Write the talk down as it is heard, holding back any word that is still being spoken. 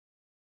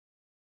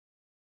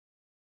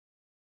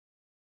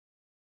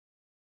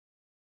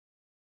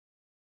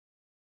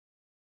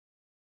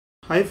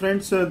Hi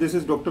friends, this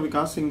is doctor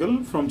Vikas single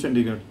from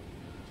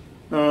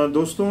Chandigarh.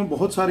 दोस्तों,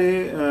 बहुत सारे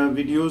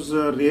वीडियोस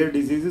रेयर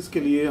डिजीज़ के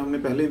लिए हमने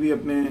पहले भी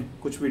अपने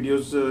कुछ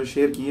वीडियोस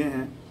शेयर किए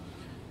हैं।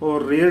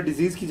 और रेयर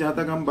डिजीज़ की जहाँ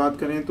तक हम बात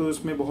करें तो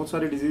इसमें बहुत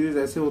सारे डिजीज़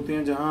ऐसे होते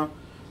हैं जहाँ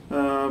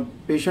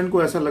पेशेंट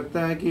को ऐसा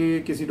लगता है कि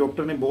किसी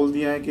डॉक्टर ने बोल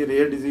दिया है कि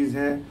रेयर डिजीज़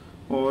है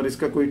और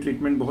इसका कोई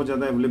ट्रीटमेंट बहुत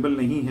ज़्यादा अवेलेबल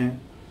नहीं है,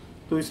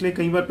 तो इसलिए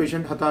कई बार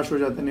पेशेंट हताश हो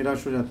जाते हैं,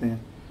 निराश हो जाते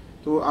हैं।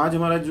 तो आज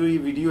हमारा जो ये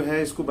वीडियो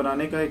है, इसको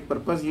बनाने का एक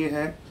पर्पज़ ये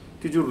है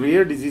कि जो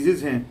रेयर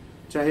डिजीज़ हैं,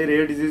 चाहे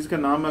रेयर डिजीज़ का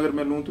नाम अगर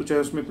मैं लूँ तो चाहे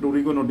उसमें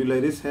प्रूरिगो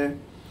नोडुलरिस है,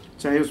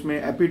 चाहे उसमें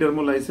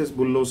एपिडर्मोलाइसिस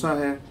बुल्लोसा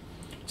है,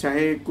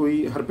 चाहे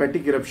कोई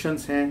हर्पेटिक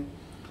इरप्शंस हैं,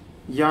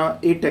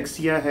 या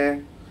एटेक्सिया है,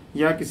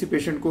 या किसी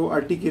पेशेंट को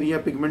अर्टिकेरिया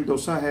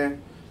पिगमेंटोसा है,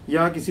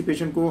 या किसी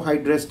पेशेंट को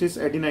हाइड्रेस्टिस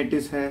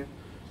एडिनाइटिस है,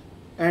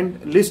 and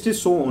list is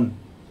so on.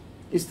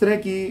 इस तरह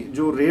की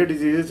जो रेयर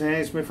डिजीज़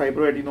हैं, इसमें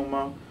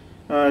fibroadenoma,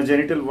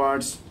 genital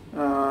wards,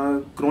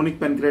 chronic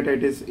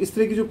pancreatitis, इस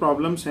तरह की जो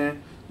प्रॉब्लम्स हैं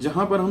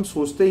जहाँ पर हम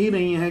सोचते ही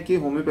नहीं हैं कि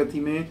होम्योपैथी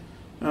में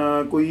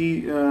कोई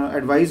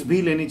एडवाइस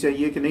भी लेनी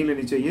चाहिए कि नहीं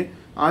लेनी चाहिए।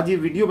 आज ये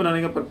वीडियो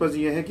बनाने का पर्पज़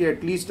ये है कि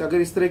एटलीस्ट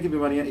अगर इस तरह की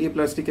बीमारियाँ,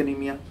 एप्लास्टिक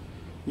एनीमिया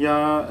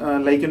या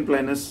लाइकन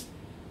प्लानस,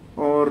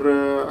 और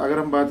अगर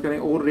हम बात करें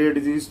और रेयर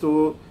डिजीज़ तो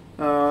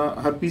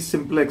हर्पीस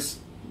सिम्प्लेक्स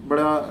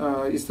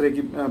बड़ा इस तरह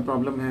की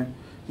प्रॉब्लम है,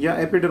 या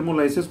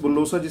एपिडर्मोलाइसिस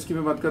बुल्लोसा जिसकी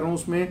मैं बात कर रहा हूँ,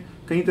 उसमें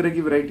कई तरह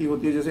की वैरायटी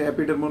होती है। जैसे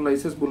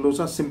एपिडर्मोलाइसिस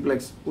बुल्लोसा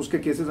सिम्प्लेक्स, उसके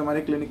केसेस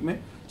हमारे क्लिनिक में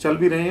चल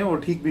भी रहे हैं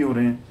और ठीक भी हो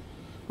रहे हैं।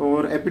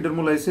 और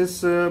एपिडर्मोलाइसिस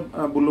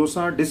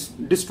बुल्लोसा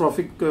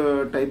डिस्ट्रॉफिक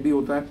टाइप भी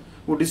होता है,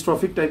 वो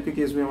डिस्ट्रॉफिक टाइप के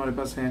केस भी हमारे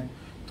पास हैं।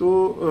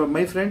 तो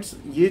माय फ्रेंड्स,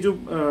 ये जो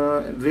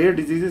रेयर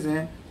डिजीज़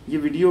हैं, ये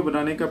वीडियो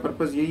बनाने का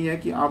पर्पज़ यही है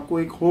कि आपको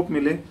एक होप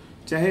मिले,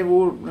 चाहे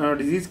वो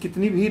डिजीज़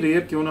कितनी भी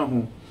रेयर क्यों ना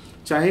हो,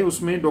 चाहे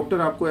उसमें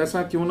डॉक्टर आपको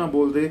ऐसा क्यों ना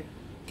बोल दे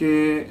कि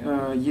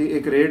ये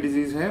एक रेयर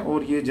डिजीज़ है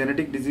और ये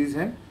जेनेटिक डिजीज़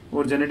है,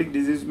 और जेनेटिक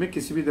डिजीज़ में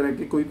किसी भी तरह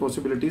की कोई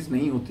पॉसिबिलिटीज़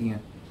नहीं होती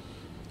हैं।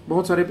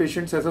 बहुत सारे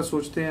पेशेंट्स ऐसा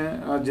सोचते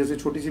हैं। जैसे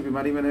छोटी सी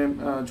बीमारी,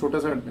 मैंने छोटा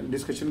सा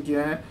डिस्कशन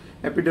किया है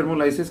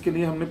एपिडर्मोलाइसिस के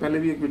लिए, हमने पहले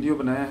भी एक वीडियो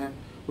बनाया है,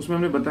 उसमें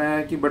हमने बताया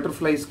है कि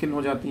बटरफ्लाई स्किन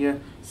हो जाती है,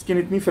 स्किन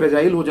इतनी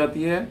फ्रेजाइल हो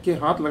जाती है कि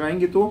हाथ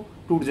लगाएंगे तो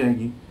टूट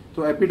जाएगी।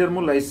 तो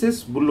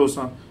एपिडर्मोलाइसिस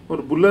बुल्लोसा,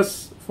 और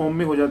बुल्लस फॉर्म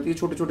में हो जाती है,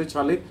 छोटे छोटे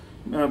छाले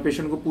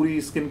पेशेंट को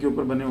पूरी स्किन के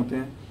ऊपर बने होते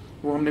हैं।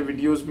 वो हमने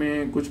वीडियोज़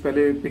में कुछ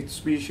पहले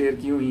पिक्स भी शेयर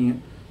की हुई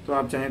हैं, तो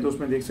आप चाहें तो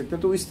उसमें देख सकते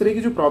हैं। तो इस तरह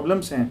की जो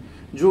प्रॉब्लम्स हैं,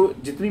 जो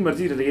जितनी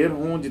मर्जी रेयर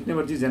हों, जितने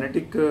मर्जी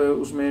जेनेटिक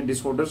उसमें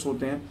डिसऑर्डर्स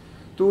होते हैं,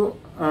 तो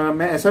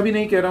मैं ऐसा भी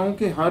नहीं कह रहा हूँ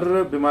कि हर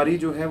बीमारी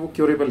जो है वो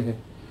क्योरेबल है,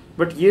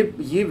 बट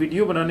ये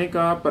वीडियो बनाने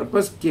का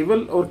पर्पज़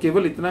केवल और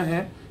केवल इतना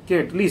है कि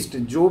एटलीस्ट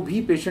जो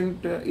भी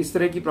पेशेंट इस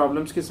तरह की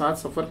प्रॉब्लम्स के साथ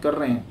सफ़र कर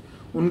रहे हैं,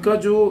 उनका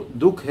जो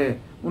दुख है,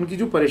 उनकी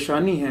जो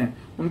परेशानी है,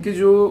 उनकी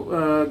जो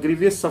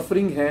ग्रीवियस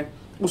सफरिंग है,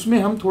 उसमें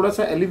हम थोड़ा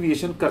सा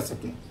एलिविएशन कर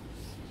सकें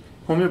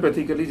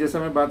होम्योपैथिकली। जैसा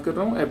मैं बात कर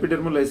रहा हूँ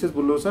एपिडर्मोलाइसिस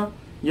बुल्लोसा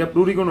या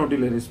प्रूरिगो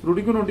नोडुलरिस।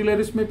 प्रूरिगो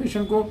नोडुलरिस में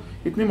पेशेंट को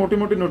इतने मोटे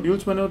मोटे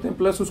नोड्यूल्स बने होते हैं,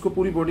 प्लस उसको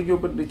पूरी बॉडी के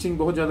ऊपर इचिंग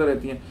बहुत ज़्यादा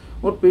रहती है,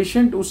 और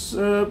पेशेंट उस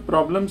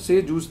प्रॉब्लम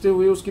से जूझते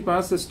हुए उसके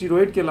पास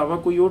स्टीरॉयड के अलावा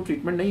कोई और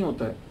ट्रीटमेंट नहीं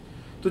होता है।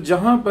 तो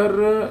जहाँ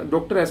पर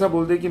डॉक्टर ऐसा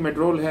बोल दे कि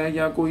मेट्रोल है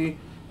या कोई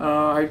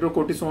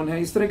हाइड्रोकोर्टिसोन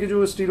है, इस तरह के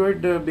जो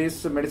स्टीरॉयड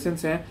बेस्ड मेडिसिन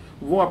हैं,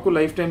 वो आपको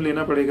लाइफ टाइम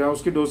लेना पड़ेगा।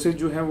 उसके डोसेज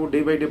जो है वो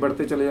डे बाई डे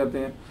बढ़ते चले जाते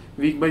हैं,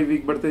 वीक बाई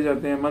वीक बढ़ते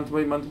जाते हैं, मंथ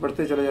बाई मंथ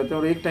बढ़ते चले जाते हैं,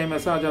 और एक टाइम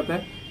ऐसा आ जाता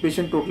है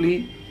पेशेंट टोटली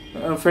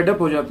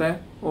फेडअप हो जाता है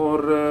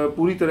और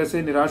पूरी तरह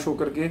से निराश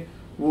होकर के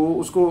वो,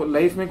 उसको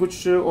लाइफ में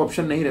कुछ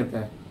ऑप्शन नहीं रहता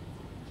है।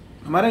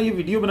 हमारा ये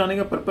वीडियो बनाने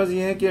का पर्पज़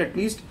ये है कि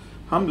एटलीस्ट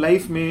हम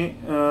लाइफ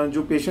में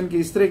जो पेशेंट के,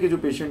 इस तरह के जो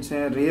पेशेंट्स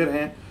हैं, रेयर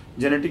हैं,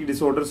 जेनेटिक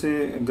डिसऑर्डर से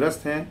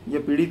ग्रस्त हैं या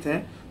पीड़ित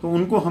हैं, तो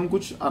उनको हम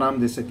कुछ आराम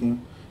दे सकें।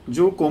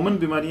 जो कॉमन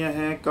बीमारियां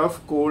हैं, कफ,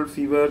 cold,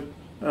 fever,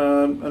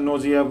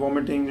 nausea,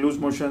 vomiting, loose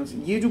motions,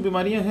 ये जो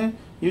बीमारियां हैं,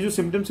 ये जो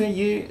सिम्टम्स हैं,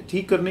 ये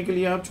ठीक करने के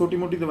लिए आप छोटी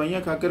मोटी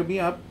दवाइयां खाकर भी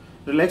आप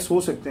रिलैक्स हो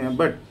सकते हैं।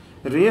 बट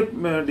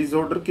रेयर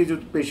डिसऑर्डर के जो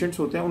पेशेंट्स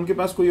होते हैं, उनके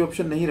पास कोई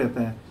ऑप्शन नहीं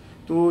रहता है।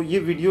 तो ये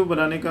वीडियो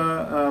बनाने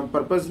का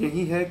पर्पज़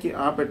यही है कि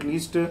आप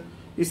एटलीस्ट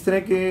इस तरह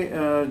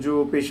के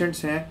जो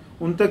पेशेंट्स हैं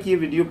उन तक ये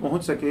वीडियो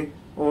पहुंच सके,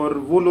 और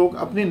वो लोग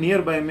अपने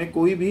नियर बाय में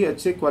कोई भी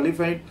अच्छे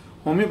क्वालिफाइड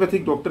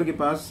होम्योपैथिक डॉक्टर के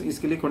पास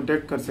इसके लिए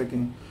कांटेक्ट कर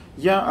सकें,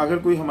 या अगर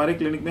कोई हमारे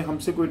क्लिनिक में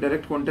हमसे कोई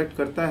डायरेक्ट कांटेक्ट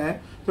करता है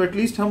तो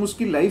एटलीस्ट हम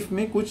उसकी लाइफ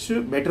में कुछ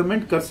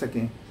बेटरमेंट कर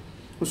सकें।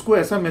 उसको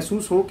ऐसा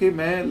महसूस हो कि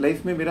मैं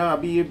लाइफ में, मेरा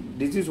अभी ये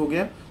डिजीज़ हो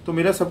गया तो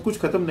मेरा सब कुछ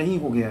ख़त्म नहीं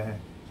हो गया है।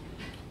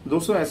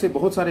 दोस्तों, ऐसे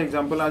बहुत सारे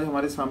एग्जाम्पल आज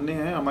हमारे सामने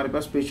हैं, हमारे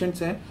पास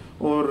पेशेंट्स हैं,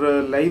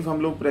 और लाइव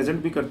हम लोग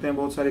प्रेजेंट भी करते हैं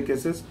बहुत सारे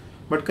केसेस।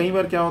 बट कई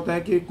बार क्या होता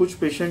है कि कुछ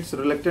पेशेंट्स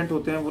रिलेक्टेंट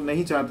होते हैं, वो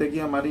नहीं चाहते कि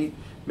हमारी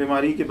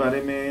बीमारी के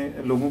बारे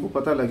में लोगों को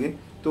पता लगे,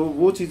 तो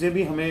वो चीज़ें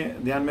भी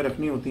हमें ध्यान में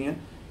रखनी होती हैं।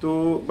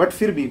 तो बट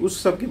फिर भी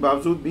उस सब के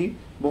बावजूद भी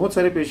बहुत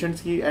सारे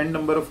पेशेंट्स की एंड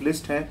नंबर ऑफ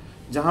लिस्ट है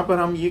जहाँ पर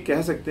हम ये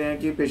कह सकते हैं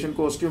कि पेशेंट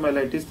को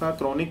ऑस्टियोमाइलाइटिस था,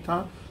 क्रॉनिक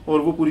था, और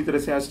वो पूरी तरह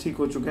से आज ठीक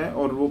हो चुका है,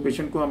 और वो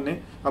पेशेंट को हमने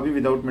अभी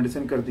विदाउट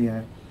मेडिसिन कर दिया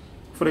है।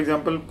 फॉर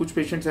एग्जांपल कुछ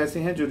पेशेंट्स ऐसे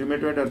हैं जो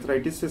रिमेटॉइड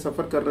अर्थराइटिस से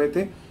सफ़र कर रहे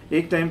थे,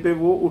 एक टाइम पे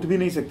वो उठ भी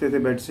नहीं सकते थे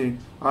बेड से,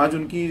 आज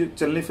उनकी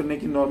चलने फिरने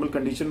की नॉर्मल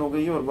कंडीशन हो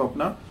गई है और वो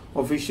अपना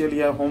ऑफिशियल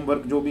या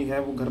होमवर्क जो भी है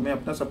वो घर में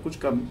अपना सब कुछ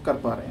कर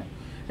पा रहे हैं।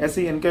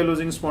 ऐसे ही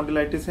एनकाइलोजिंग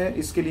स्पॉन्डिलाइटिस है,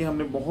 इसके लिए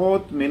हमने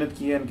बहुत मेहनत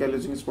की है।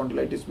 एनकाइलोजिंग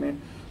स्पॉन्डिलाइटिस में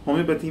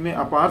होम्योपैथी में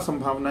अपार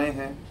संभावनाएं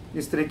हैं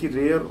इस तरह की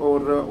रेयर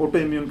और ऑटो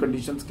इम्यून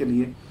कंडीशंस के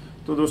लिए।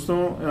 तो दोस्तों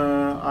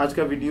आज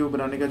का वीडियो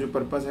बनाने का जो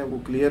पर्पज़ है वो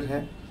क्लियर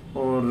है,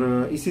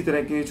 और इसी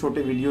तरह के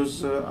छोटे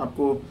वीडियोस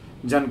आपको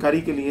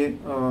जानकारी के लिए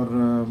और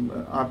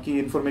आपकी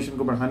इन्फॉर्मेशन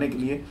को बढ़ाने के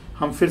लिए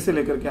हम फिर से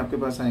लेकर के आपके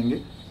पास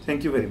आएंगे।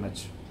 Thank you very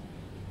much.